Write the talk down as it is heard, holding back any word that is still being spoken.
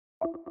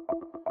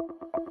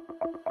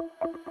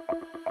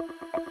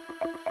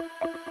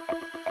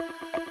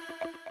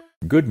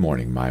Good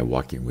morning, my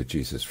Walking with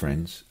Jesus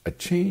friends. A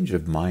change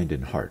of mind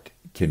and heart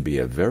can be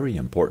a very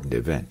important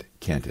event,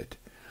 can't it?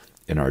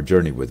 In our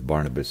journey with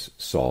Barnabas,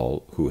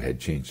 Saul, who had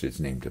changed his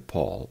name to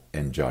Paul,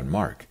 and John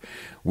Mark,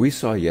 we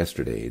saw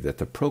yesterday that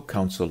the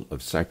proconsul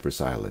of Cyprus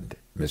Island,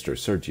 Mr.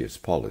 Sergius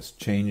Paulus,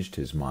 changed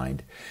his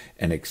mind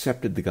and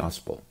accepted the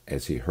gospel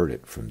as he heard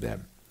it from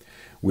them.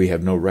 We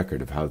have no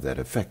record of how that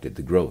affected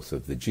the growth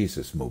of the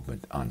Jesus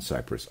movement on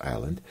Cyprus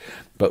Island,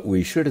 but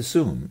we should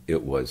assume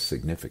it was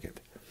significant.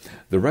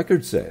 The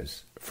record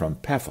says, from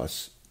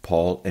Paphos,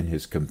 Paul and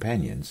his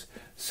companions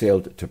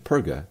sailed to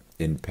Perga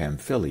in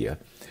Pamphylia,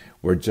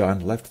 where John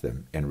left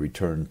them and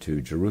returned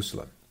to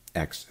Jerusalem.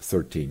 Acts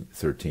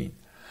 13:13.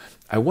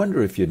 I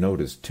wonder if you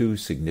noticed two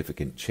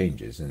significant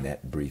changes in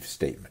that brief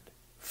statement.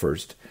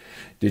 First,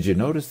 did you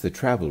notice the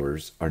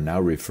travelers are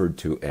now referred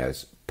to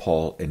as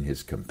Paul and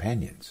his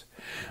companions?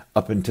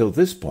 Up until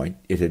this point,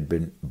 it had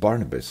been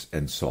Barnabas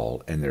and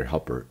Saul and their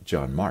helper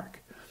John Mark.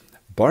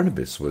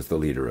 Barnabas was the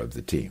leader of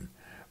the team.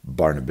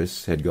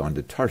 Barnabas had gone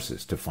to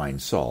Tarsus to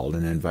find Saul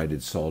and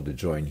invited Saul to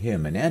join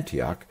him in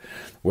Antioch,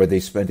 where they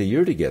spent a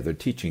year together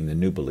teaching the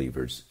new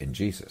believers in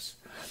Jesus.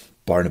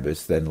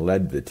 Barnabas then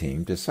led the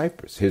team to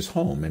Cyprus, his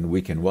home, and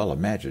we can well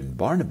imagine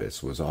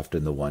Barnabas was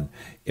often the one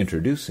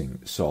introducing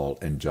Saul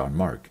and John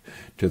Mark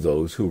to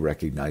those who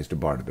recognized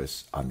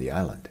Barnabas on the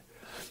island.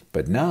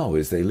 But now,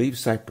 as they leave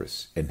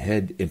Cyprus and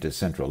head into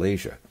Central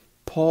Asia,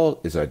 Paul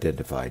is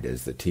identified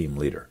as the team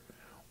leader.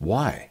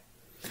 Why?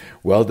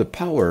 Well, the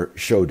power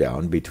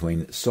showdown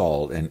between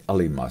Saul and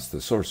Elymas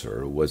the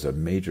sorcerer was a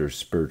major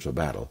spiritual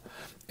battle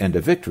and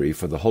a victory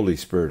for the Holy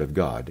Spirit of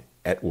God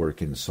at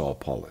work in Saul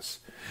Paulus.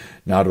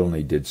 Not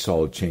only did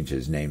Saul change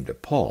his name to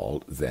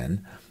Paul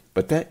then,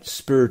 but that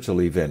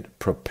spiritual event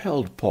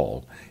propelled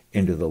Paul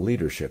into the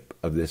leadership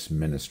of this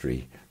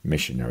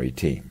missionary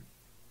team.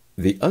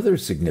 The other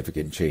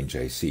significant change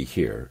I see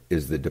here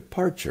is the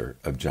departure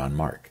of John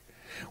Mark.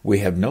 We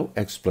have no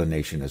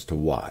explanation as to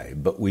why,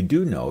 but we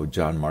do know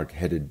John Mark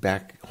headed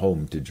back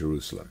home to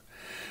Jerusalem.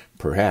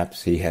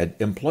 Perhaps he had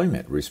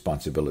employment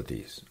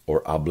responsibilities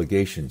or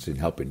obligations in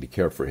helping to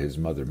care for his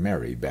mother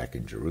Mary back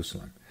in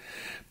Jerusalem.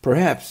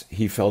 Perhaps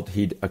he felt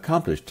he'd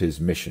accomplished his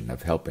mission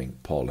of helping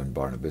Paul and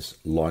Barnabas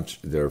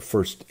launch their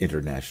first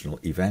international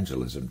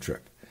evangelism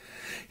trip.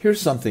 Here's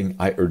something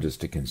I urge us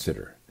to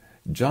consider.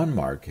 John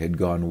Mark had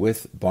gone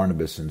with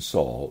Barnabas and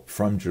Saul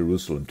from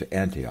Jerusalem to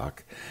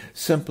Antioch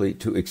simply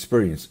to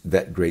experience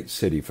that great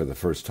city for the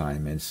first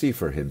time and see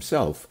for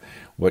himself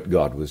what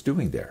God was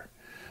doing there.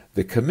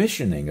 The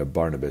commissioning of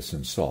Barnabas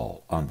and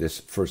Saul on this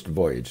first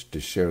voyage to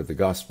share the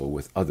gospel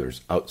with others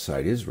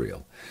outside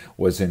Israel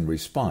was in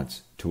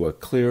response to a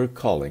clear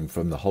calling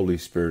from the Holy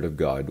Spirit of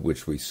God,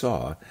 which we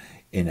saw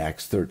in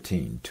Acts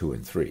 13:2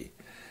 and 3.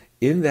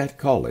 In that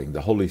calling,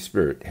 the Holy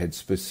Spirit had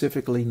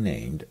specifically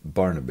named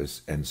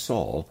Barnabas and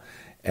Saul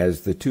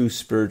as the two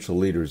spiritual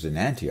leaders in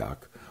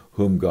Antioch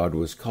whom God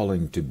was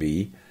calling to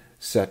be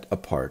set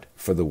apart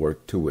for the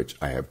work to which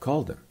I have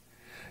called them.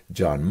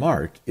 John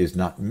Mark is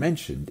not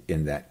mentioned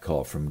in that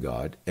call from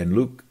God, and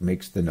Luke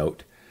makes the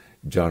note,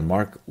 John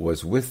Mark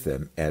was with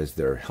them as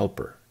their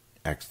helper,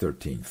 Acts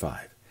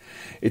 13:5.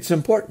 It's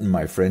important,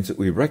 my friends, that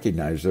we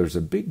recognize there's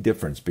a big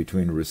difference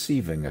between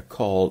receiving a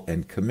call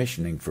and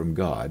commissioning from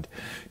God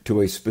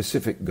to a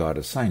specific God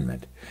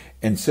assignment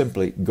and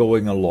simply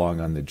going along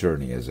on the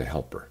journey as a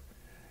helper.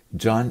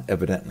 John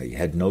evidently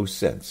had no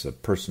sense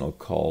of personal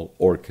call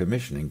or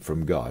commissioning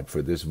from God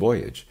for this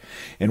voyage,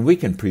 and we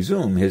can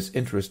presume his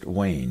interest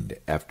waned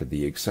after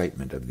the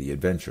excitement of the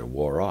adventure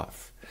wore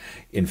off.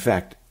 In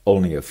fact,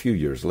 only a few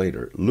years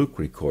later, Luke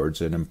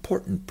records an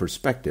important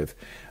perspective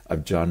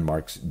of John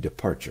Mark's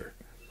departure.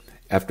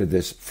 After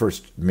this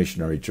first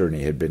missionary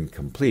journey had been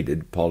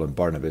completed, Paul and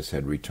Barnabas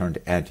had returned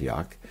to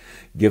Antioch,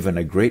 given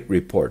a great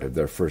report of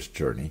their first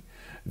journey.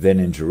 Then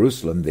in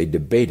Jerusalem they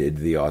debated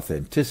the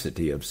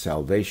authenticity of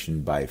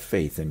salvation by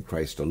faith in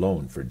Christ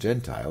alone for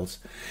Gentiles,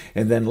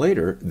 and then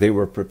later they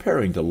were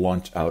preparing to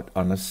launch out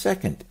on a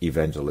second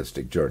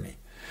evangelistic journey.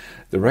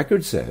 The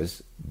record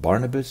says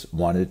Barnabas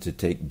wanted to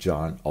take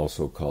John,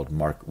 also called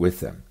Mark, with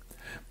them.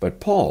 But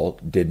Paul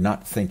did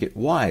not think it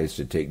wise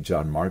to take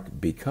John Mark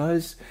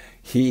because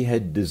he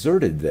had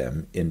deserted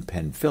them in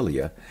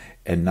Pamphylia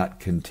and not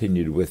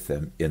continued with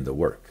them in the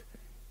work.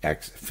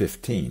 Acts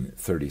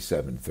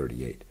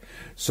 15:37-38.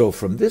 So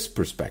from this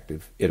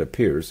perspective, it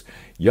appears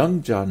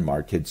young John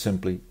Mark had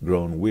simply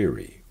grown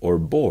weary or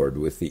bored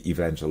with the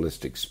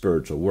evangelistic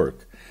spiritual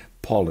work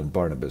Paul and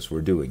Barnabas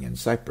were doing in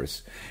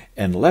Cyprus,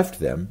 and left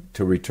them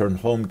to return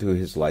home to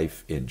his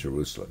life in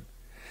Jerusalem.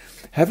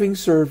 Having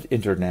served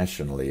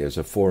internationally as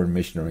a foreign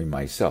missionary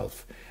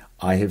myself,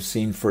 I have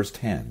seen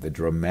firsthand the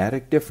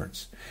dramatic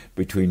difference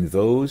between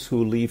those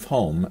who leave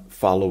home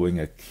following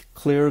a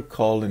clear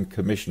call and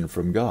commission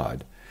from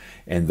God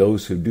and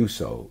those who do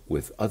so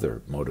with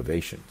other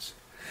motivations.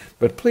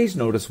 But please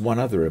notice one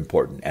other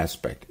important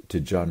aspect to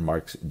John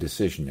Mark's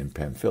decision in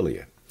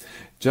Pamphylia.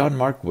 John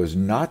Mark was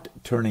not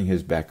turning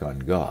his back on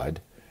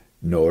God.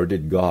 nor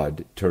did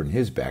God turn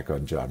his back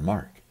on John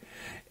Mark.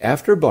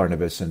 After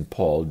Barnabas and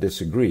Paul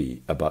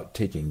disagree about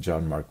taking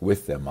John Mark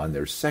with them on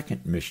their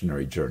second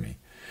missionary journey,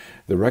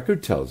 the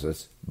record tells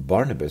us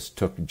Barnabas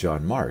took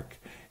John Mark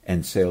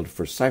and sailed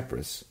for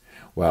Cyprus,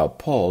 while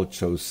Paul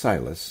chose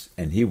Silas,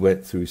 and he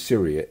went through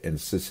Syria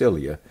and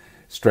Cilicia,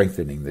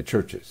 strengthening the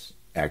churches.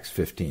 Acts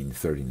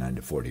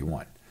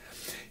 15:39-41.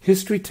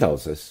 History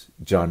tells us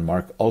John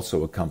Mark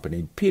also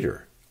accompanied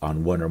Peter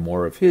on one or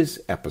more of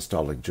his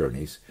apostolic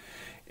journeys,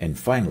 and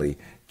finally,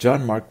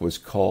 John Mark was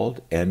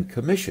called and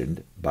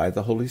commissioned by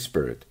the Holy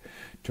Spirit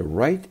to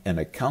write an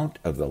account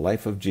of the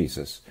life of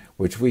Jesus,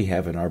 which we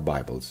have in our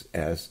Bibles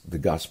as the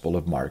Gospel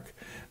of Mark,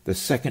 the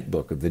second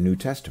book of the New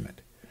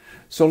Testament.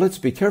 So let's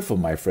be careful,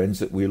 my friends,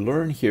 that we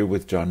learn here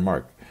with John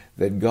Mark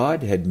that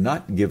God had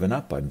not given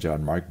up on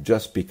John Mark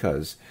just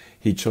because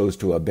he chose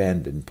to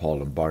abandon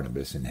Paul and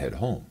Barnabas and head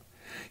home.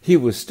 He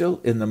was still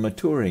in the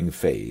maturing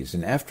phase,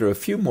 and after a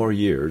few more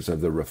years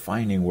of the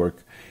refining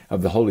work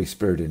of the Holy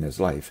Spirit in his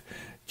life,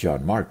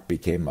 John Mark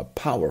became a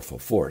powerful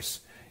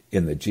force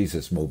in the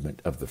Jesus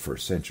movement of the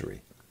first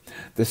century.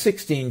 The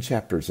 16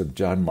 chapters of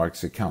John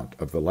Mark's account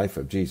of the life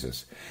of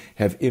Jesus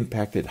have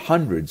impacted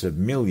hundreds of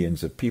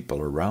millions of people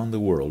around the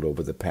world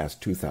over the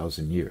past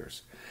 2,000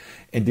 years.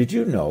 And did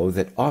you know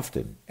that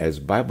often, as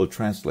Bible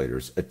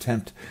translators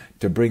attempt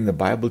to bring the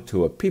Bible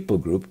to a people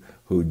group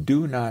who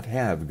do not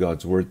have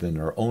God's Word in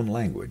their own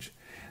language,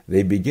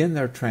 they begin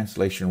their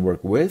translation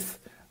work with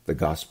the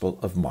Gospel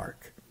of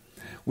Mark?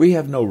 We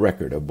have no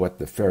record of what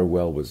the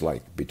farewell was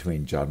like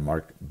between John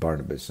Mark,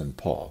 Barnabas, and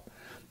Paul.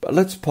 But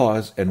let's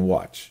pause and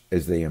watch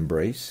as they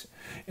embrace,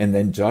 and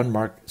then John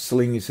Mark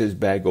slings his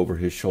bag over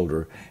his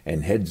shoulder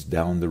and heads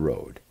down the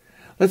road.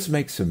 Let's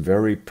make some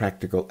very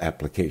practical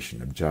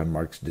application of John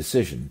Mark's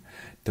decision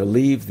to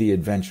leave the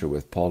adventure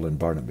with Paul and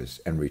Barnabas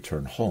and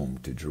return home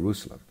to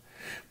Jerusalem.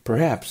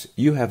 Perhaps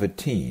you have a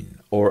teen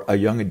or a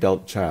young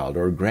adult child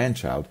or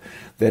grandchild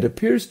that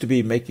appears to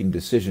be making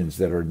decisions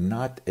that are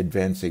not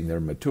advancing their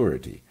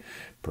maturity,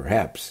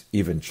 perhaps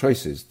even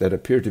choices that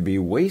appear to be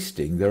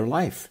wasting their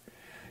life.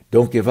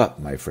 Don't give up,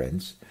 my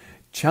friends.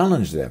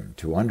 Challenge them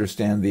to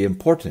understand the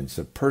importance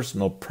of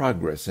personal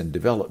progress and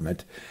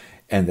development,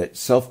 and that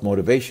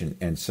self-motivation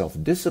and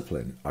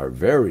self-discipline are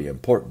very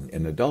important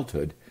in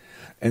adulthood,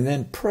 and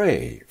then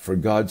pray for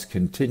God's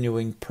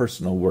continuing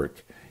personal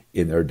work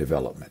in their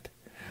development.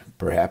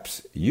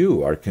 Perhaps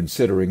you are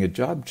considering a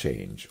job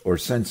change or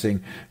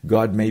sensing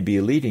God may be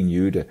leading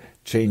you to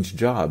change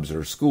jobs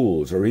or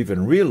schools or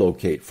even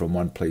relocate from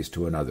one place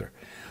to another.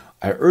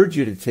 I urge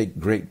you to take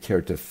great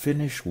care to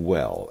finish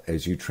well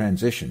as you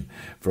transition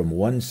from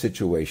one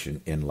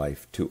situation in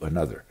life to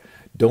another.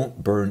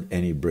 Don't burn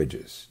any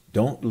bridges.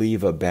 Don't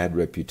leave a bad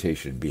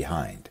reputation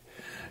behind.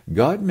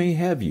 God may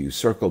have you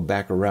circle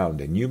back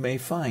around, and you may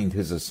find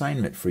his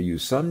assignment for you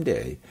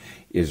someday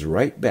is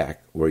right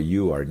back where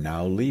you are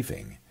now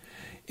leaving.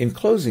 In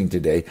closing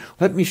today,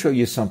 let me show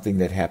you something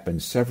that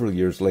happened several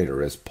years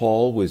later as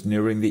Paul was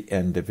nearing the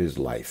end of his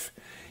life.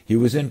 He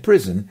was in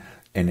prison,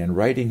 and in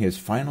writing his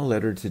final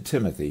letter to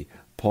Timothy,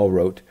 Paul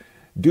wrote,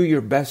 "Do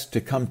your best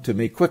to come to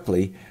me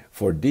quickly,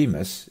 for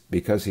Demas,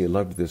 because he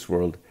loved this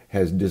world,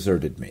 has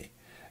deserted me.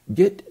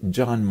 Get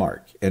John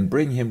Mark and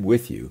bring him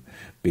with you,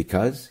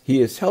 because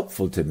he is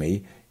helpful to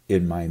me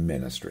in my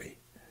ministry."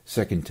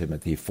 2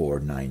 Timothy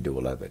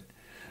 4:9-11.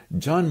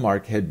 John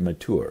Mark had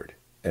matured,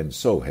 and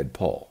so had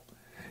Paul.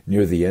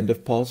 Near the end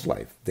of Paul's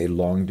life, they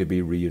longed to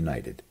be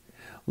reunited.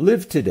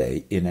 Live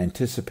today in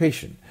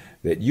anticipation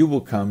that you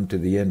will come to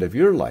the end of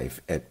your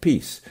life at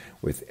peace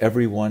with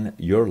everyone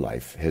your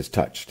life has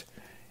touched.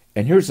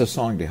 And here's a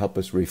song to help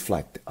us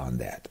reflect on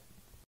that.